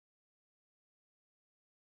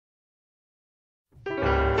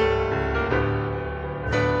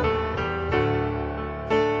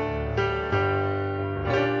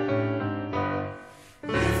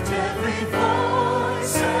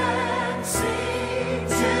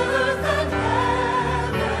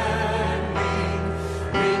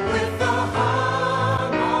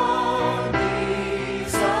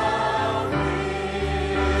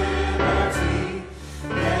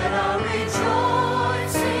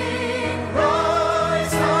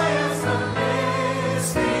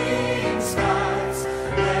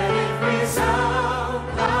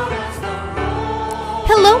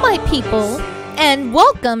people, and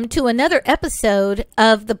welcome to another episode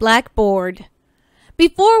of the Blackboard.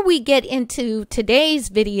 Before we get into today's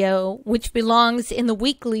video, which belongs in the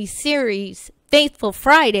weekly series Faithful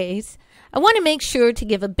Fridays, I want to make sure to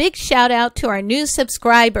give a big shout out to our new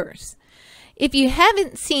subscribers. If you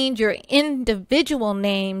haven't seen your individual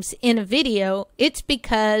names in a video, it's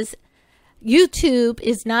because YouTube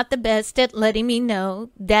is not the best at letting me know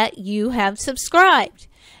that you have subscribed.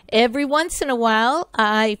 Every once in a while,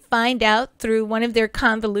 I find out through one of their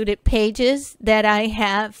convoluted pages that I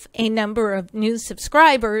have a number of new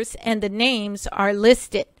subscribers and the names are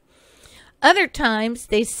listed. Other times,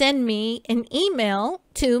 they send me an email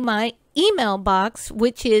to my email box,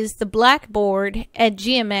 which is the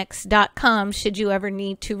blackboard@gmx.com, should you ever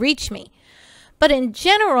need to reach me. But in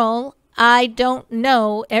general, I don't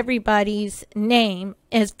know everybody's name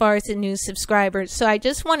as far as the new subscribers. So I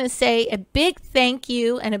just want to say a big thank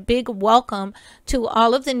you and a big welcome to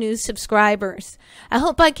all of the new subscribers. I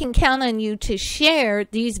hope I can count on you to share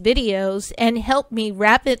these videos and help me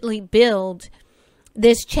rapidly build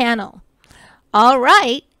this channel. All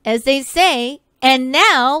right, as they say, and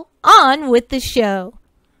now on with the show.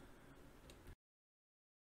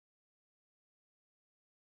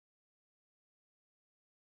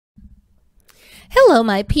 Hello,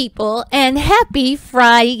 my people, and happy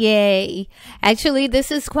Friday. Actually,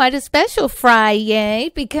 this is quite a special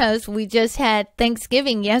Friday because we just had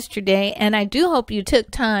Thanksgiving yesterday, and I do hope you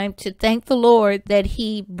took time to thank the Lord that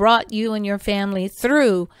He brought you and your family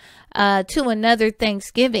through to another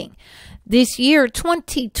Thanksgiving. This year,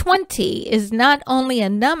 2020, is not only a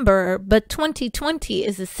number, but 2020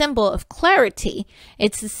 is a symbol of clarity.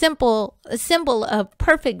 It's a symbol of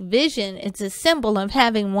perfect vision. It's a symbol of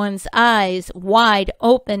having one's eyes wide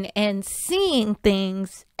open and seeing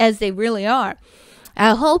things as they really are.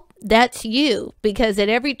 I hope that's you, because at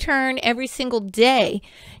every turn, every single day,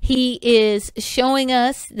 He is showing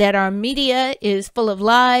us that our media is full of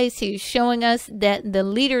lies. He's showing us that the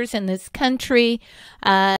leaders in this country,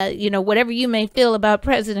 whatever you may feel about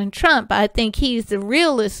President Trump, I think he's the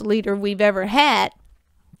realest leader we've ever had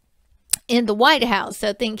in the White House.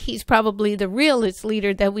 I think he's probably the realest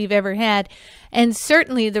leader that we've ever had, and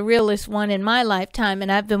certainly the realest one in my lifetime, and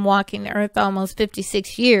I've been walking the earth almost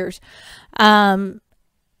 56 years.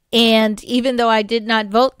 And even though I did not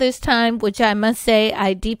vote this time, which I must say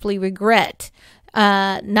I deeply regret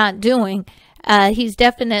not doing, he's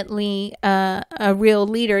definitely a real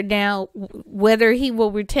leader. Now, whether he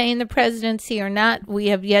will retain the presidency or not, we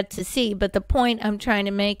have yet to see. But the point I'm trying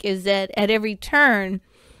to make is that at every turn,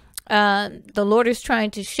 the Lord is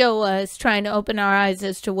trying to show us, trying to open our eyes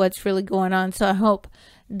as to what's really going on. So I hope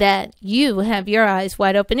that you have your eyes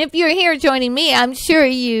wide open. If you're here joining me, I'm sure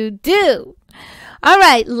you do. All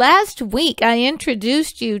right, last week I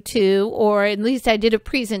introduced you to, or at least I did a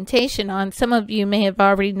presentation on, some of you may have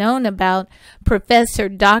already known about Professor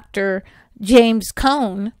Dr. James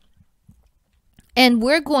Cone. And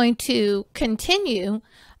we're going to continue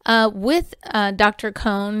with Dr.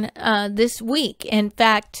 Cone this week. In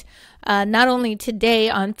fact, not only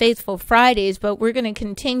today on Faithful Fridays, but we're going to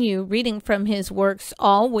continue reading from his works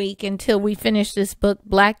all week until we finish this book,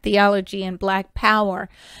 Black Theology and Black Power.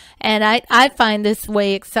 And I find this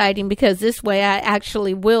way exciting because this way I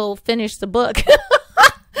actually will finish the book.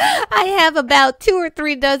 I have about 2 or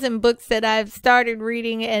 3 dozen books that I've started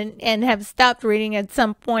reading and have stopped reading at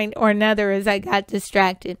some point or another as I got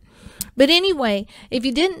distracted. But anyway, if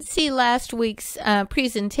you didn't see last week's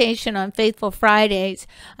presentation on Faithful Fridays,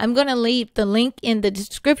 I'm going to leave the link in the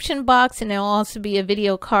description box, and there'll also be a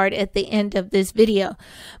video card at the end of this video.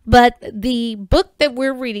 But the book that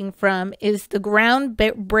we're reading from is the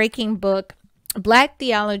groundbreaking book, Black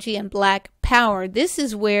Theology and Black Power. This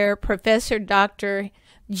is where Professor Dr.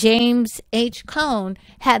 James H. Cone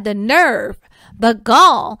had the nerve, the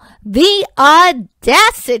gall, the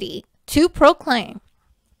audacity to proclaim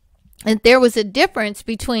that there was a difference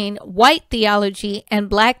between white theology and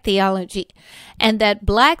black theology, and that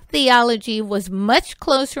black theology was much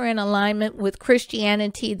closer in alignment with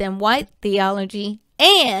Christianity than white theology,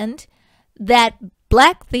 and that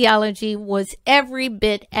black theology was every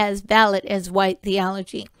bit as valid as white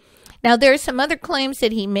theology. Now, there are some other claims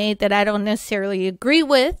that he made that I don't necessarily agree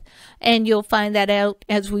with, and you'll find that out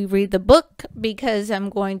as we read the book, because I'm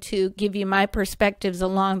going to give you my perspectives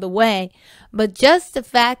along the way. But just the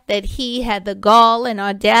fact that he had the gall and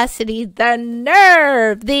audacity, the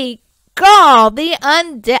nerve, the gall, the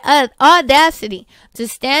audacity to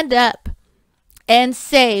stand up and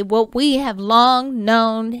say what we have long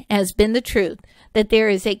known has been the truth, that there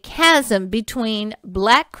is a chasm between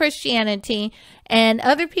black Christianity and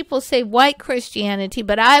other people say white Christianity,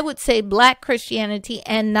 but I would say black Christianity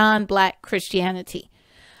and non-black Christianity.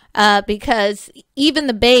 Because even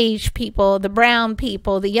the beige people, the brown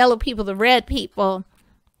people, the yellow people, the red people,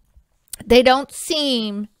 they don't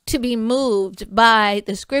seem to be moved by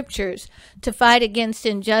the scriptures to fight against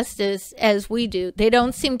injustice as we do. They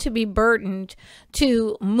don't seem to be burdened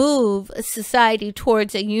to move society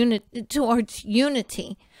towards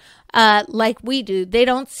unity like we do. They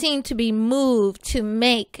don't seem to be moved to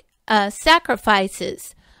make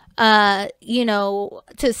sacrifices, to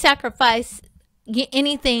sacrifice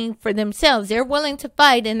anything for themselves. They're willing to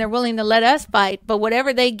fight and they're willing to let us fight, but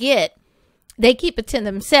whatever they get, they keep it to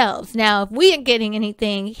themselves. Now, if we are getting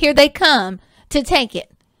anything, here they come to take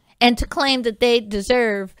it and to claim that they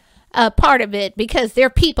deserve a part of it because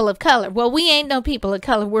they're people of color. Well, we ain't no people of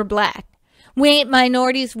color. We're black. We ain't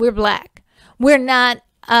minorities. We're black. We're not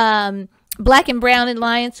black and brown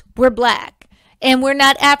alliance. We're black. And we're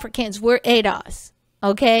not Africans. We're ADOS.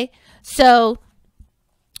 Okay? So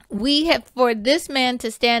we have, for this man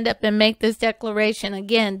to stand up and make this declaration,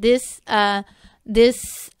 again, this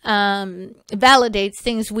validates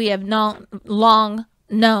things we have long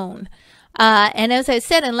known. And as I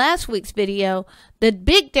said in last week's video, the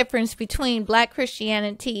big difference between black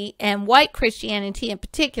Christianity and white Christianity in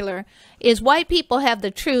particular is white people have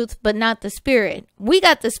the truth, but not the spirit. We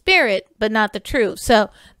got the spirit, but not the truth. So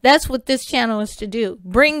that's what this channel is to do.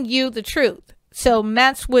 Bring you the truth. So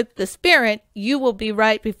match with the spirit, you will be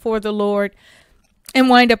right before the Lord and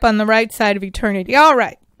wind up on the right side of eternity. All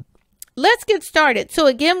right. Let's get started. So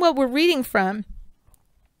again, what we're reading from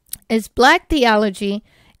is Black Theology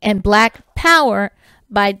and Black Power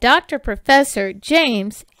by Dr. Professor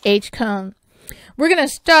James H. Cone. We're going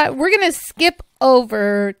to skip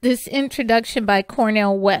over this introduction by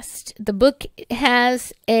Cornel West. The book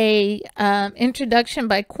has a introduction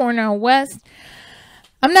by Cornel West.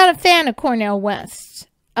 I'm not a fan of Cornel West.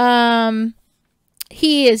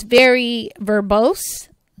 He is very verbose.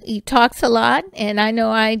 He talks a lot, and I know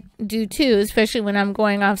I do too, especially when I'm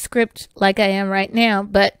going off script like I am right now.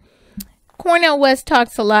 But Cornel West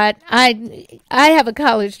talks a lot. I have a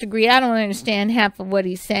college degree. I don't understand half of what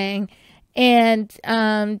he's saying. And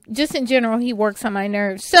just in general, he works on my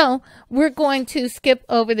nerves. So we're going to skip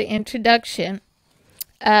over the introduction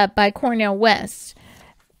by Cornel West.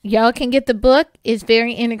 Y'all can get the book. It's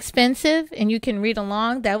very inexpensive, and you can read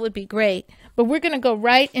along. That would be great. But we're going to go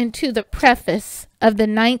right into the preface of the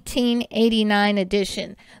 1989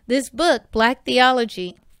 edition. This book, Black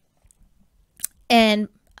Theology and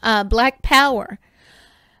Black Power,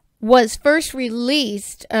 was first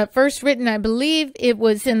released, first written, I believe it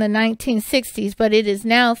was in the 1960s, but it is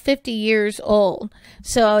now 50 years old.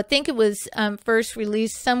 So I think it was first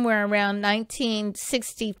released somewhere around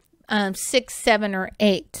 1966, 7, or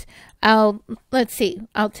 8. Let's see.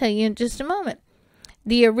 I'll tell you in just a moment.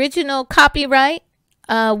 The original copyright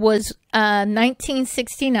was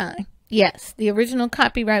 1969. Yes, the original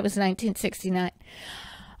copyright was 1969.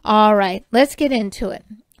 All right, let's get into it.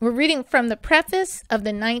 We're reading from the preface of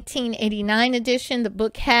the 1989 edition. The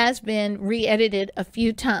book has been re-edited a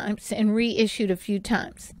few times and reissued a few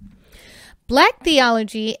times. Black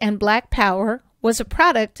Theology and Black Power was a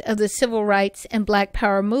product of the civil rights and Black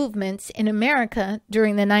Power movements in America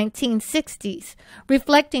during the 1960s,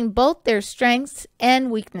 reflecting both their strengths and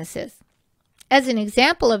weaknesses. As an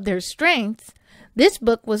example of their strengths, this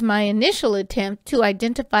book was my initial attempt to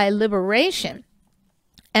identify liberation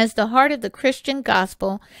as the heart of the Christian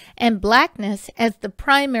gospel and blackness as the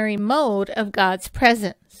primary mode of God's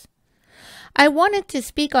presence. I wanted to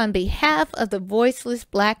speak on behalf of the voiceless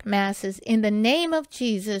black masses in the name of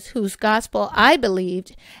Jesus, whose gospel I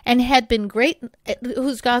believed had been greatly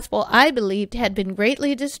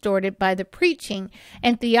distorted by the preaching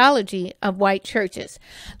and theology of white churches.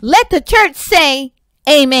 Let the church say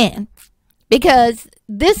amen, because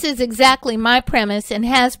this is exactly my premise and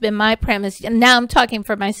has been my premise. And now I'm talking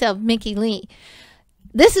for myself, Mickee Lee.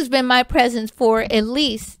 This has been my presence for at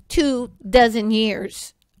least 24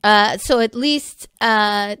 years. So at least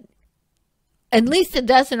a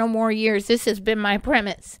dozen or more years, this has been my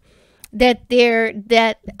premise, that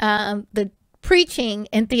the preaching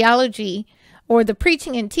and theology, or the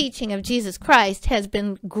preaching and teaching of Jesus Christ, has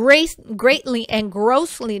been greatly and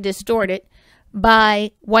grossly distorted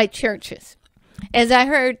by white churches. As I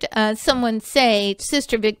heard someone say,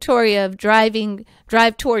 Sister Victoria of Drive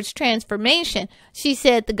Towards Transformation, she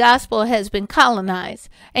said the gospel has been colonized.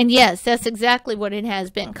 And yes, that's exactly what it has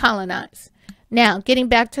been, colonized. Now, getting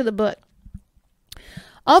back to the book.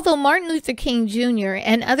 Although Martin Luther King Jr.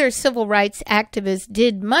 and other civil rights activists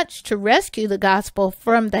did much to rescue the gospel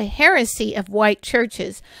from the heresy of white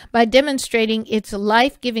churches by demonstrating its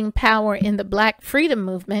life-giving power in the Black freedom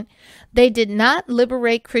movement, they did not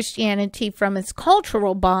liberate Christianity from its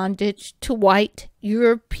cultural bondage to white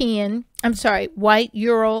Euro-American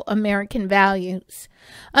values.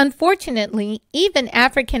 Unfortunately, even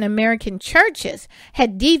African American churches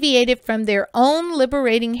had deviated from their own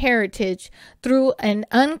liberating heritage through an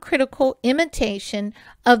uncritical imitation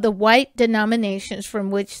of the white denominations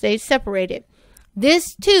from which they separated.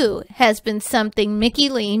 This, too, has been something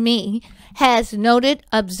Mickee Lee, has noted,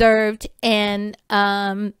 observed, and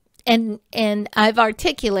I've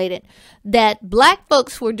articulated that Black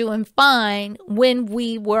folks were doing fine when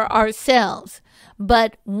we were ourselves.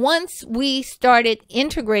 But once we started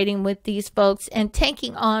integrating with these folks and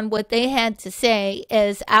taking on what they had to say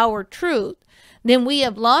as our truth, then we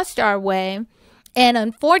have lost our way. And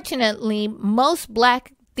unfortunately, most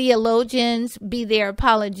Black theologians, be they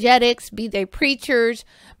apologetics, be they preachers,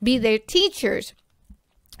 be they teachers,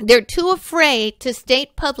 they're too afraid to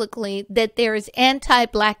state publicly that there is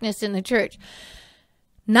anti-Blackness in the church.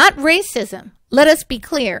 Not racism. Let us be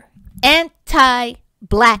clear.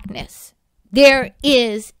 Anti-Blackness. There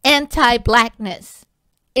is anti-Blackness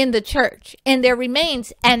in the church, and there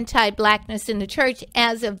remains anti-Blackness in the church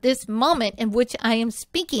as of this moment in which I am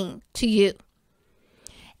speaking to you.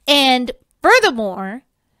 And furthermore,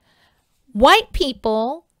 white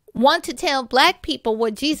people want to tell Black people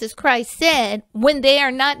what Jesus Christ said when they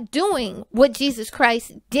are not doing what Jesus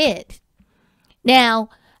Christ did. Now,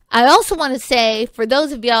 I also want to say, for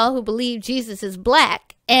those of y'all who believe Jesus is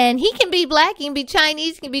Black, and he can be Black, he can be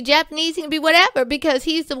Chinese, he can be Japanese, he can be whatever, because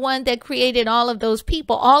he's the one that created all of those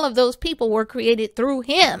people. All of those people were created through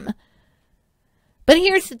him. But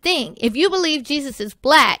here's the thing. If you believe Jesus is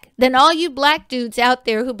Black, then all you Black dudes out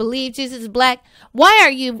there who believe Jesus is Black, why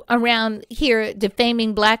are you around here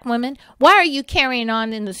defaming Black women? Why are you carrying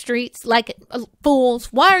on in the streets like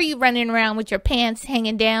fools? Why are you running around with your pants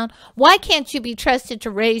hanging down? Why can't you be trusted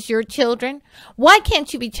to raise your children? Why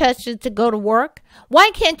can't you be trusted to go to work?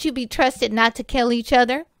 Why can't you be trusted not to kill each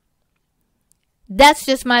other? That's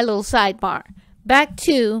just my little sidebar. Back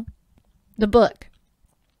to the book.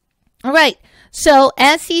 All right. So,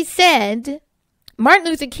 as he said, Martin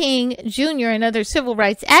Luther King Jr. and other civil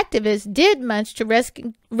rights activists did much to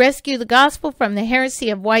rescue the gospel from the heresy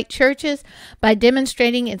of white churches by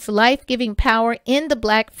demonstrating its life-giving power in the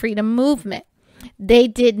Black freedom movement. They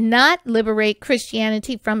did not liberate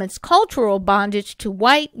Christianity from its cultural bondage to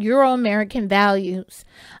white Euro-American values.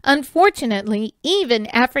 Unfortunately, even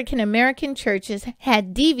African American churches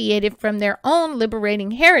had deviated from their own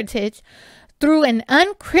liberating heritage through an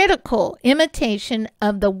uncritical imitation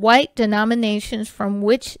of the white denominations from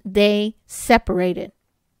which they separated.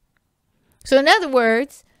 So in other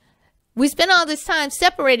words, we spent all this time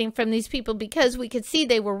separating from these people because we could see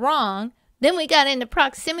they were wrong. Then we got into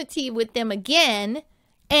proximity with them again,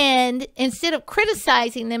 and instead of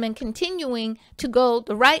criticizing them and continuing to go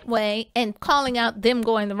the right way and calling out them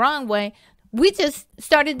going the wrong way, we just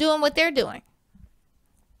started doing what they're doing.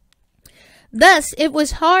 Thus, it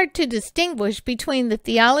was hard to distinguish between the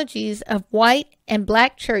theologies of white and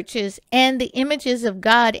Black churches and the images of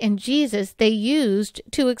God and Jesus they used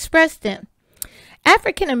to express them.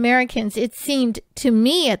 African Americans, it seemed to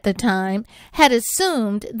me at the time, had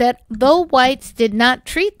assumed that though whites did not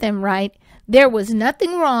treat them right, there was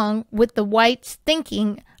nothing wrong with the whites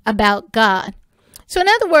thinking about God. So in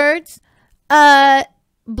other words,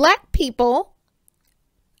 Black people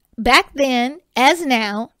back then, as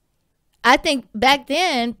now, I think back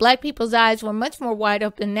then, Black people's eyes were much more wide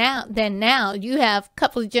open than now. You have a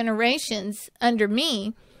couple of generations under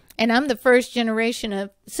me, and I'm the first generation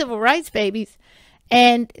of civil rights babies.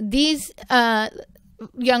 And these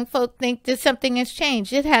young folk think that something has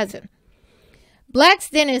changed. It hasn't. Blacks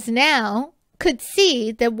then as now could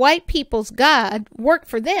see that white people's God worked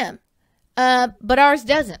for them, but ours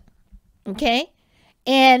doesn't. Okay?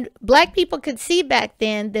 And Black people could see back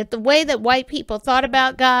then that the way that white people thought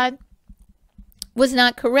about God was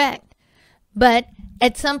not correct. But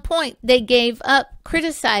at some point, they gave up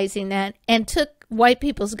criticizing that and took white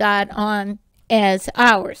people's God on as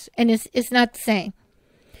ours. And it's not the same.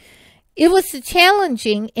 It was the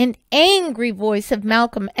challenging and angry voice of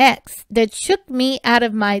Malcolm X that shook me out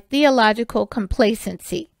of my theological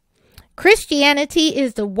complacency. Christianity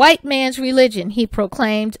is the white man's religion, he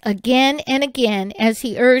proclaimed again and again as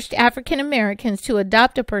he urged African Americans to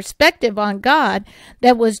adopt a perspective on God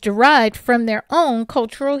that was derived from their own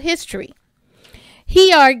cultural history.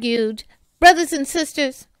 He argued, brothers and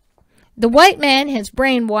sisters, The white man has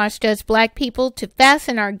brainwashed us black people to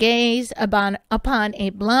fasten our gaze upon a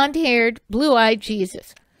blonde-haired, blue-eyed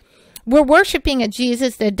Jesus. We're worshiping a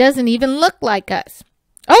Jesus that doesn't even look like us.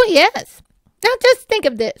 Oh, yes. Now just think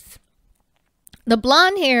of this. The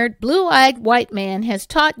blonde-haired, blue-eyed white man has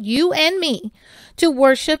taught you and me to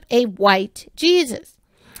worship a white Jesus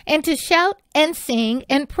and to shout and sing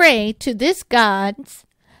and pray to this God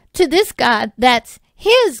that's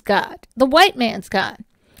his God, the white man's God.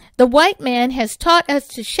 The white man has taught us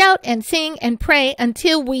to shout and sing and pray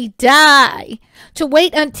until we die, to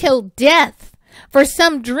wait until death for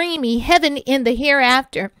some dreamy heaven in the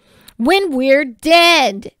hereafter when we're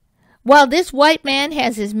dead. While this white man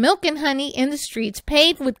has his milk and honey in the streets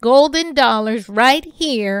paid with golden dollars right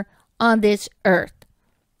here on this earth.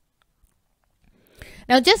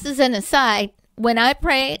 Now, just as an aside, when I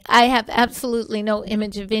pray, I have absolutely no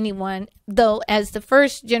image of anyone, though as the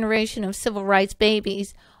first generation of civil rights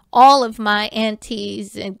babies, all of my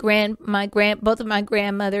aunties and both of my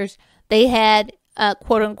grandmothers, they had a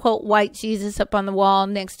quote-unquote white Jesus up on the wall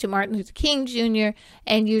next to Martin Luther King Jr.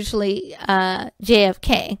 and usually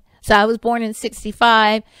JFK. So I was born in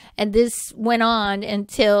 65, and this went on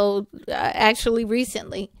until actually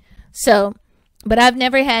recently. So, but I've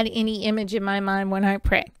never had any image in my mind when I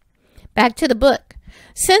pray. Back to the book.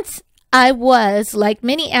 Since I was, like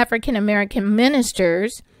many African American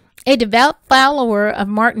ministers, a devout follower of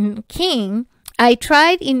Martin King, I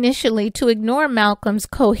tried initially to ignore Malcolm's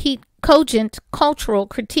cogent cultural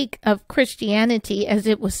critique of Christianity as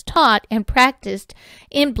it was taught and practiced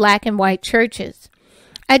in black and white churches.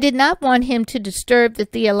 I did not want him to disturb the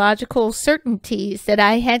theological certainties that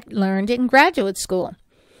I had learned in graduate school.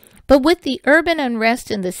 But with the urban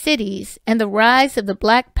unrest in the cities and the rise of the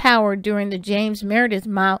Black Power during the James Meredith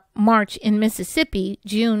March in Mississippi,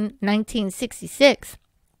 June 1966,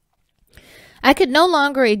 I could no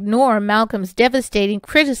longer ignore Malcolm's devastating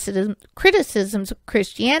criticisms of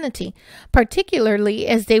Christianity, particularly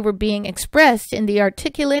as they were being expressed in the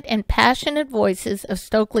articulate and passionate voices of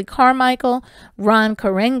Stokely Carmichael, Ron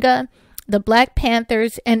Karenga, the Black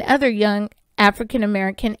Panthers, and other young African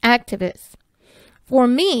American activists. For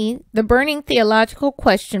me, the burning theological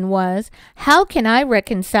question was, how can I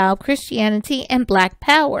reconcile Christianity and Black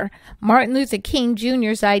Power, Martin Luther King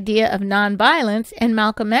Jr.'s idea of nonviolence, and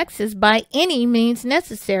Malcolm X's by any means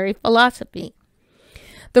necessary philosophy?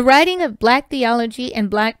 The writing of Black Theology and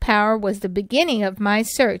Black Power was the beginning of my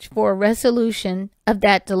search for a resolution of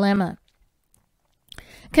that dilemma.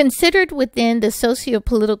 Considered within the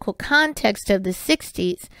socio-political context of the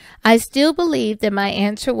 60s, I still believe that my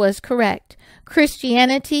answer was correct.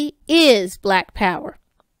 Christianity is Black Power.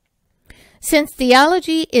 Since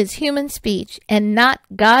theology is human speech and not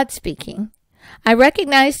God speaking, I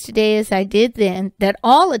recognize today, as I did then, that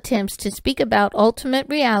all attempts to speak about ultimate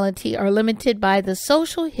reality are limited by the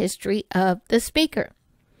social history of the speaker.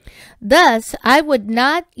 Thus, I would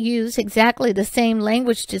not use exactly the same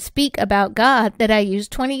language to speak about God that I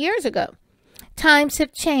used 20 years ago. Times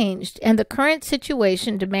have changed, and the current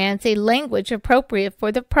situation demands a language appropriate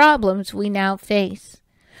for the problems we now face.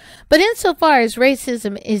 But insofar as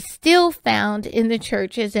racism is still found in the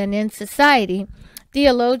churches and in society,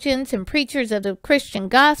 theologians and preachers of the Christian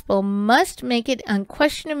gospel must make it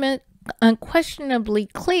unquestionably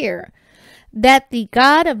clear that the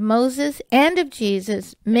God of Moses and of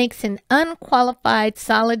Jesus makes an unqualified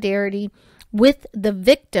solidarity with the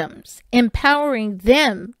victims, empowering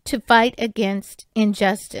them to fight against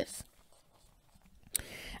injustice.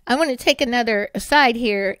 I want to take another aside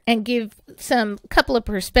here and give some couple of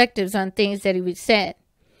perspectives on things that he said.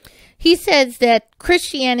 He says that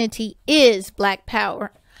Christianity is Black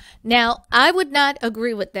Power. Now, I would not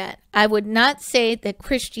agree with that. I would not say that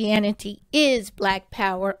Christianity is Black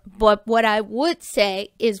Power, but what I would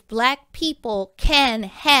say is Black people can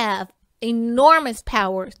have enormous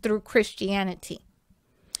power through Christianity.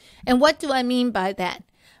 And what do I mean by that?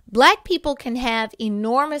 Black people can have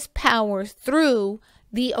enormous power through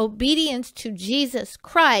the obedience to Jesus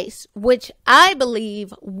Christ, which I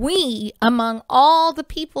believe we, among all the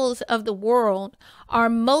peoples of the world, are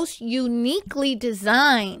most uniquely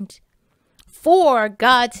designed for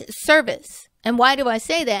God's service. And why do I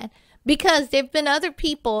say that? Because there have been other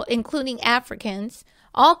people, including Africans,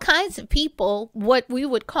 all kinds of people, what we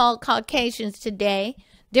would call Caucasians today,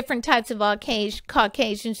 different types of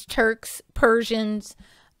Caucasians, Turks, Persians,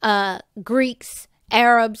 Greeks,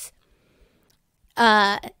 Arabs,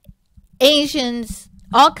 Asians,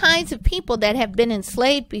 all kinds of people that have been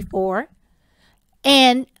enslaved before,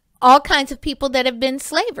 and all kinds of people that have been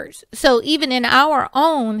slavers. So even in our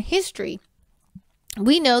own history,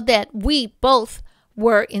 we know that we both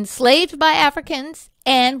were enslaved by Africans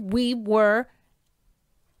and we were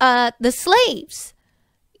the slaves,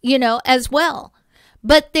 you know, as well.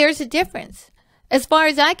 But there's a difference. As far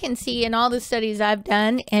as I can see in all the studies I've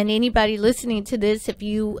done, and anybody listening to this, if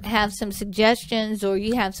you have some suggestions or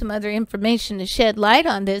you have some other information to shed light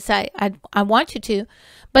on this, I want you to.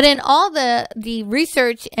 But in all the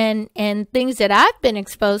research and things that I've been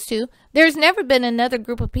exposed to, there's never been another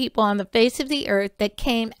group of people on the face of the earth that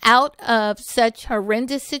came out of such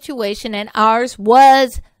horrendous situation, and ours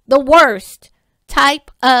was the worst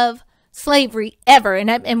type of slavery ever.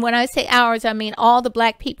 And when I say ours, I mean all the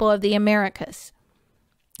black people of the Americas.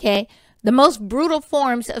 Okay, the most brutal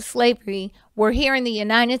forms of slavery were here in the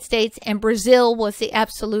United States, and Brazil was the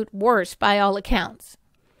absolute worst by all accounts.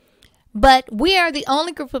 But we are the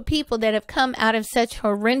only group of people that have come out of such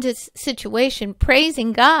horrendous situation,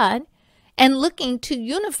 praising God and looking to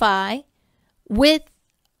unify with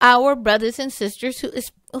our brothers and sisters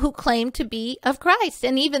who claim to be of Christ.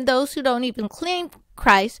 And even those who don't even claim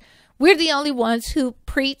Christ, we're the only ones who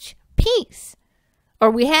preach peace, or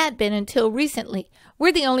we had been until recently.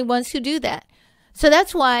 We're the only ones who do that. So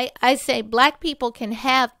that's why I say black people can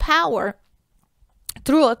have power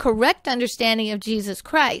through a correct understanding of Jesus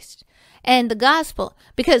Christ and the gospel.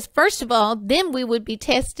 Because first of all, then we would be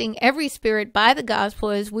testing every spirit by the gospel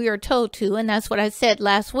as we are told to. And that's what I said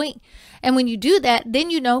last week. And when you do that, then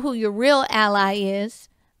you know who your real ally is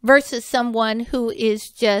versus someone who is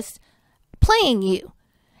just playing you.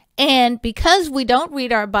 And because we don't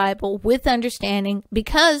read our Bible with understanding,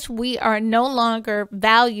 because we are no longer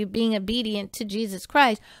value being obedient to Jesus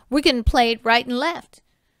Christ, we're getting played right and left.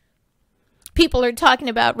 People are talking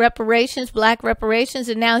about reparations, black reparations,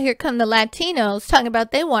 and now here come the Latinos talking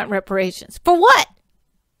about they want reparations. For what?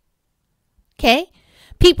 Okay.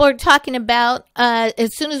 People are talking about,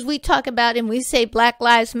 as soon as we talk about and we say Black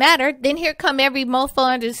Lives Matter, then here come every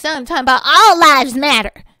mofo under the sun talking about all lives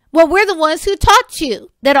matter. Well, we're the ones who taught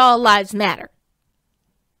you that all lives matter.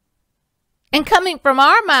 And coming from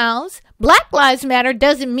our mouths, Black Lives Matter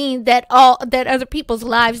doesn't mean that other people's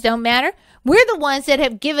lives don't matter. We're the ones that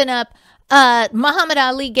have given up. Muhammad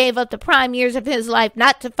Ali gave up the prime years of his life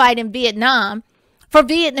not to fight in Vietnam for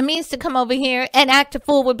Vietnamese to come over here and act a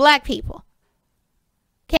fool with black people.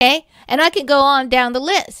 Okay? And I could go on down the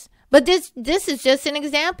list. But this is just an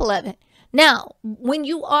example of it. Now, when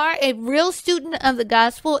you are a real student of the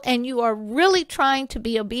gospel and you are really trying to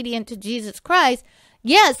be obedient to Jesus Christ,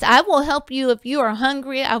 yes, I will help you if you are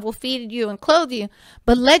hungry. I will feed you and clothe you.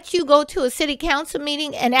 But let you go to a city council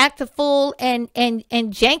meeting and act a fool and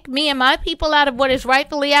jank me and my people out of what is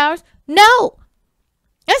rightfully ours? No,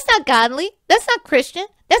 that's not godly. That's not Christian.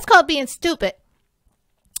 That's called being stupid.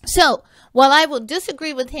 So, while I will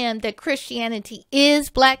disagree with him that Christianity is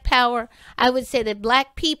black power, I would say that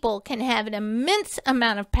black people can have an immense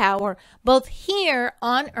amount of power both here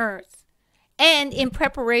on earth and in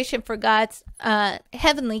preparation for God's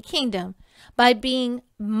heavenly kingdom by being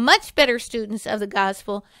much better students of the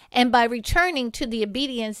gospel and by returning to the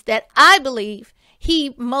obedience that I believe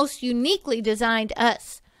he most uniquely designed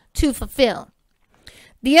us to fulfill.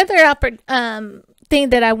 The other thing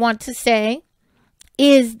that I want to say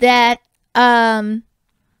is that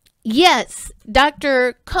yes,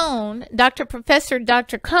 Professor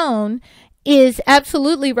Dr. Cone is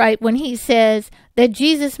absolutely right when he says that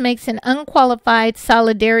Jesus makes an unqualified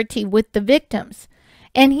solidarity with the victims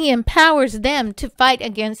and he empowers them to fight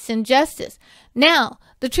against injustice. Now,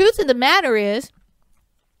 the truth of the matter is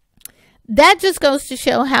that just goes to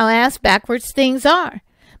show how ass backwards things are,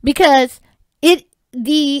 because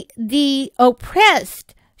the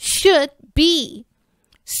oppressed should be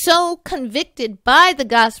so convicted by the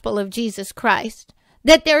gospel of Jesus Christ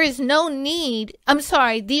that there is no need,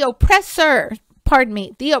 the oppressor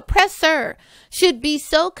should be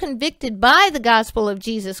so convicted by the gospel of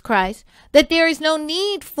Jesus Christ that there is no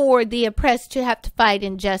need for the oppressed to have to fight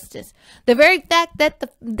injustice. The very fact that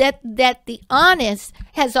the honest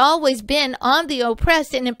has always been on the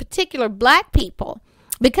oppressed, and in particular black people,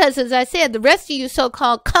 because, as I said, the rest of you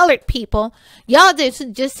so-called colored people, y'all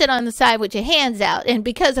just sit on the side with your hands out. And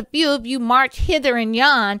because a few of you march hither and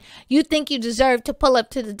yon, you think you deserve to pull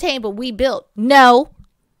up to the table we built. No.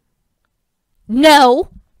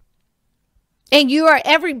 No. And you are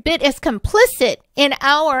every bit as complicit in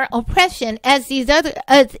our oppression as these other,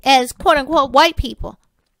 as quote-unquote white people.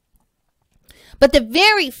 But the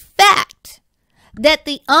very fact that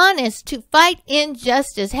the honest to fight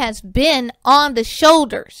injustice has been on the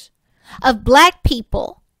shoulders of black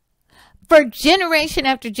people for generation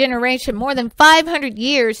after generation, more than 500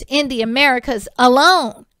 years in the Americas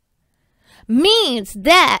alone, means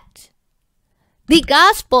that the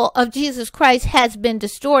gospel of Jesus Christ has been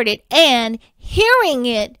distorted and hearing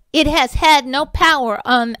it, it has had no power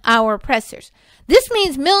on our oppressors. This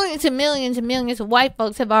means millions and millions and millions of white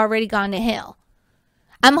folks have already gone to hell.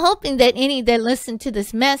 I'm hoping that any that listen to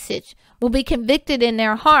this message will be convicted in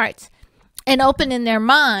their hearts and open in their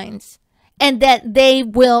minds, and that they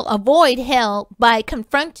will avoid hell by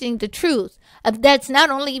confronting the truth that's not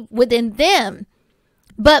only within them,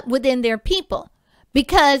 but within their people.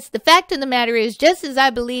 Because the fact of the matter is, just as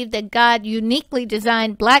I believe that God uniquely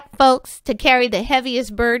designed black folks to carry the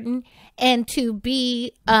heaviest burden and to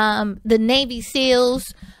be the Navy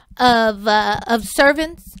SEALs of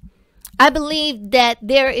servants, I believe that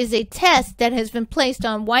there is a test that has been placed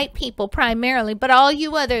on white people primarily, but all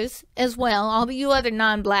you others as well, all you other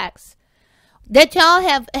non-blacks, that y'all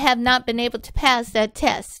have not been able to pass that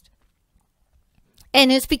test.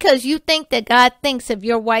 And it's because you think that God thinks of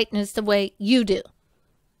your whiteness the way you do.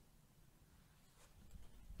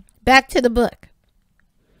 Back to the book.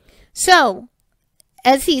 So,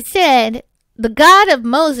 as he said, the God of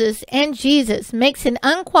Moses and Jesus makes an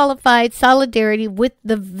unqualified solidarity with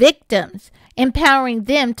the victims, empowering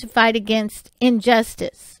them to fight against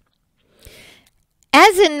injustice.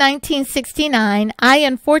 As in 1969, I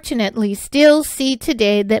unfortunately still see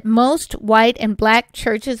today that most white and black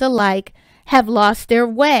churches alike have lost their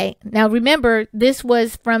way. Now remember, this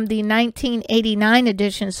was from the 1989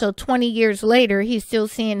 edition, so 20 years later, he's still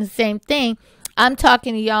seeing the same thing. I'm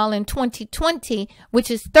talking to y'all in 2020, which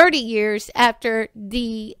is 30 years after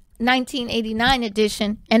the 1989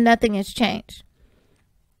 edition, and nothing has changed.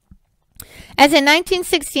 As in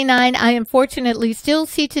 1969, I unfortunately still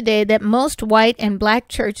see today that most white and black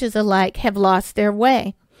churches alike have lost their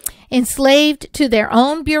way. Enslaved to their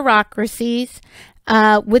own bureaucracies,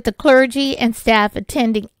 with the clergy and staff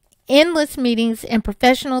attending endless meetings and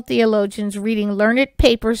professional theologians reading learned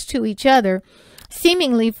papers to each other,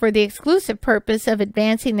 seemingly for the exclusive purpose of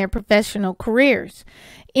advancing their professional careers.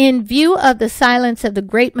 In view of the silence of the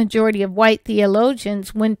great majority of white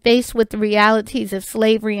theologians when faced with the realities of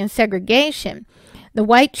slavery and segregation, the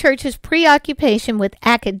white church's preoccupation with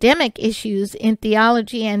academic issues in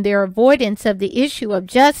theology and their avoidance of the issue of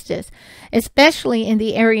justice, especially in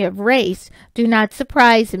the area of race, do not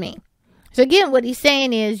surprise me. So again, what he's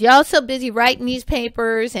saying is, y'all so busy writing these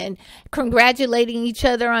papers and congratulating each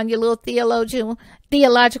other on your little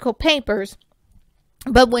theological papers.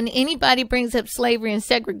 But when anybody brings up slavery and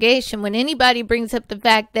segregation, when anybody brings up the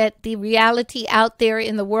fact that the reality out there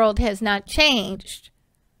in the world has not changed,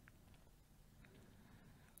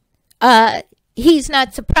 he's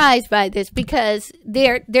not surprised by this, because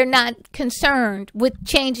they're not concerned with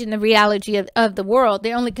changing the reality of the world.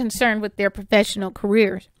 They're only concerned with their professional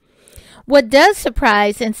careers. What does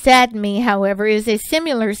surprise and sadden me, however, is a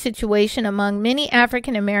similar situation among many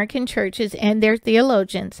African American churches and their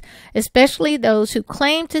theologians, especially those who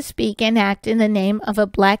claim to speak and act in the name of a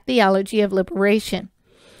black theology of liberation.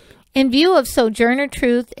 In view of Sojourner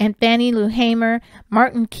Truth and Fannie Lou Hamer,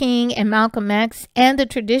 Martin King and Malcolm X, and the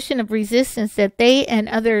tradition of resistance that they and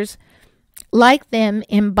others like them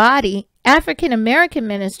embody, African American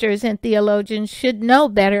ministers and theologians should know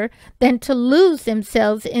better than to lose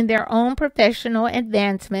themselves in their own professional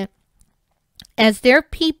advancement, as their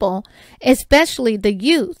people, especially the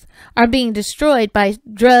youth, are being destroyed by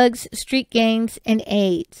drugs, street gangs, and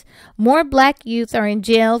AIDS. More black youth are in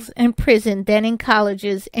jails and prison than in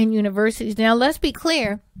colleges and universities. Now, let's be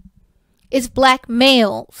clear. It's black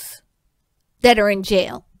males that are in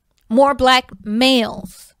jail. More black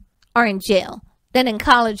males are in jail than in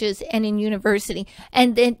colleges and in university.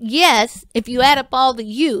 And then, yes, if you add up all the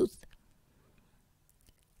youth,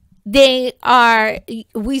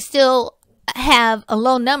 we still have a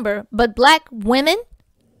low number, but black women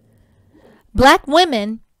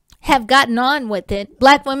have gotten on with it.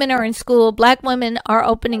 Black women are in school. Black women are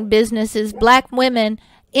opening businesses. Black women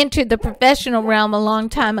entered the professional realm a long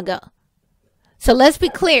time ago. So let's be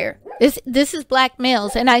clear. This is black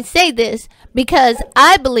males. And I say this because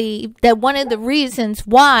I believe that one of the reasons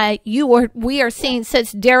why we are seeing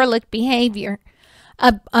such derelict behavior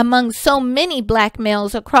among so many black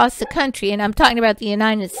males across the country, and I'm talking about the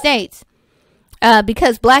United States,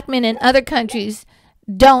 because black men in other countries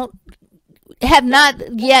have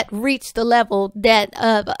not yet reached the level that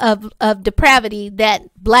of depravity that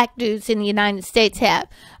black dudes in the United States have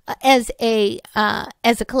as a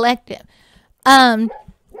collective.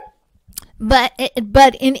 But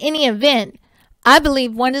in any event, I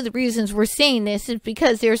believe one of the reasons we're seeing this is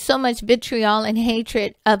because there's so much vitriol and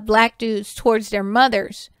hatred of black dudes towards their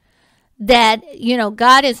mothers that,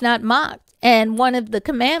 God is not mocked. And one of the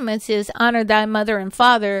commandments is honor thy mother and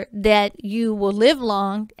father, that you will live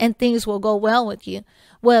long and things will go well with you.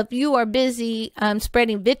 Well, if you are busy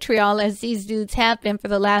spreading vitriol, as these dudes have been for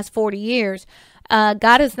the last 40 years,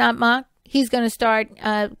 God is not mocked. He's going to start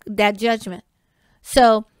that judgment.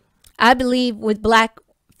 So I believe with black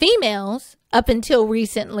females, up until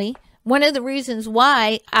recently, one of the reasons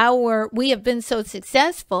why we have been so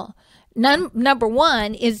successful, number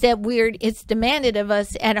one, is that it's demanded of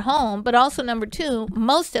us at home, but also number two,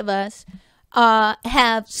 most of us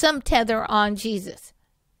have some tether on Jesus.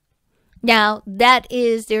 Now,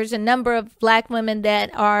 there's a number of black women that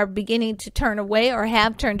are beginning to turn away or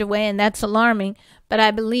have turned away, and that's alarming. But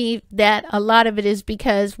I believe that a lot of it is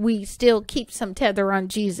because we still keep some tether on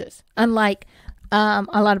Jesus, unlike a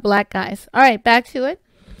lot of black guys. All right, back to it.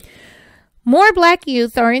 More black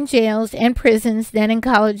youth are in jails and prisons than in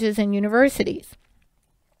colleges and universities.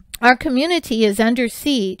 Our community is under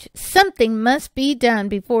siege. Something must be done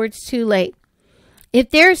before it's too late. If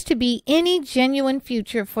there is to be any genuine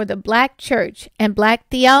future for the black church and black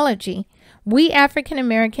theology, we African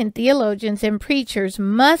American theologians and preachers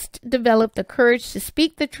must develop the courage to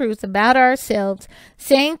speak the truth about ourselves,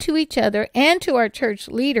 saying to each other and to our church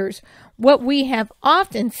leaders what we have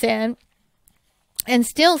often said and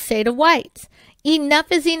still say to whites.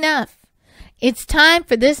 Enough is enough. It's time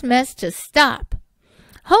for this mess to stop.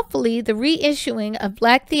 Hopefully, the reissuing of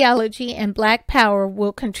black theology and black power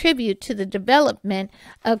will contribute to the development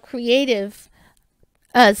of creative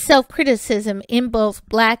self-criticism in both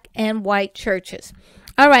black and white churches.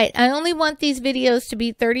 All right, I only want these videos to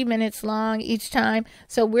be 30 minutes long each time,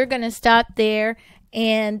 so we're going to stop there,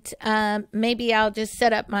 and maybe I'll just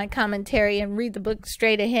set up my commentary and read the book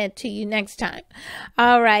straight ahead to you next time.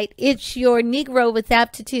 All right, it's your Negro with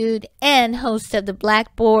Aptitude and host of the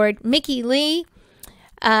Blackboard, Mickee Lee,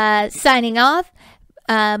 signing off.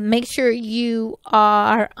 Make sure you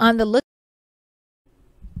are on the look.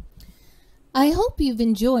 I hope you've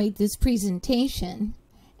enjoyed this presentation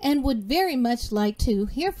and would very much like to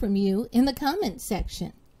hear from you in the comments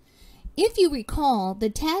section. If you recall, the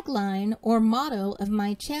tagline or motto of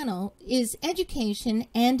my channel is Education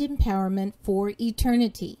and Empowerment for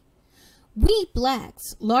Eternity. We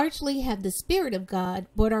blacks largely have the Spirit of God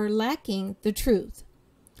but are lacking the truth.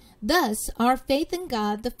 Thus, our faith in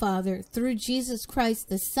God the Father through Jesus Christ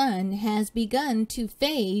the Son has begun to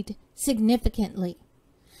fade significantly.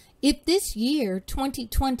 If this year,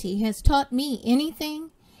 2020, has taught me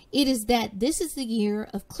anything, it is that this is the year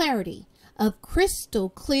of clarity, of crystal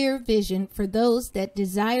clear vision for those that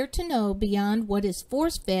desire to know beyond what is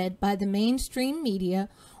force-fed by the mainstream media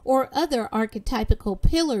or other archetypical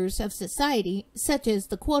pillars of society, such as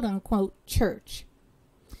the quote-unquote church.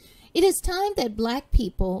 It is time that black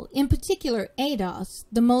people, in particular ADOS,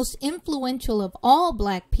 the most influential of all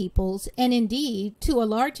black peoples, and indeed, to a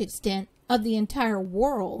large extent, of the entire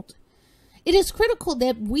world, it is critical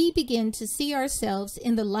that we begin to see ourselves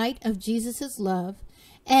in the light of Jesus' love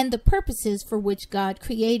and the purposes for which God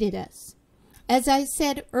created us. As I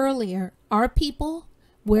said earlier, our people,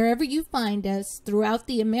 wherever you find us, throughout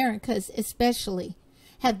the Americas especially,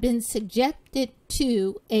 have been subjected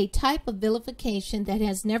to a type of vilification that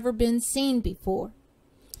has never been seen before.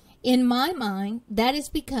 In my mind, that is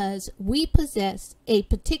because we possess a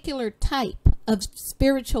particular type of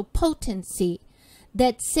spiritual potency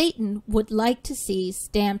that Satan would like to see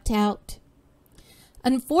stamped out.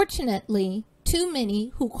 Unfortunately, too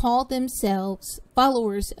many who call themselves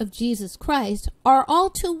followers of Jesus Christ are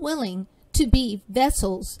all too willing to be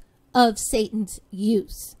vessels of Satan's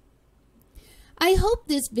use. I hope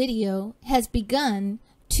this video has begun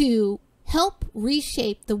to help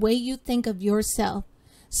reshape the way you think of yourself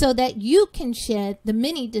so that you can shed the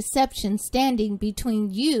many deceptions standing between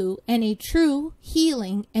you and a true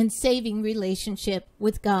healing and saving relationship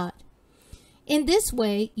with God. In this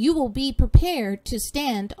way, you will be prepared to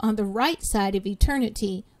stand on the right side of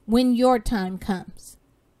eternity when your time comes.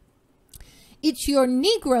 It's your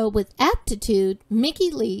Negro with Aptitude,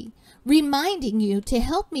 Mickee Lee, reminding you to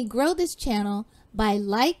help me grow this channel by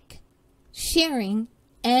sharing,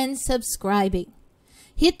 and subscribing.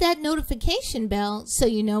 Hit that notification bell so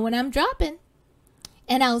you know when I'm dropping.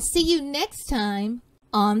 And I'll see you next time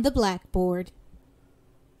on the Blackboard.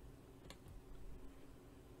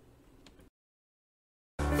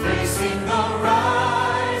 Facing the right.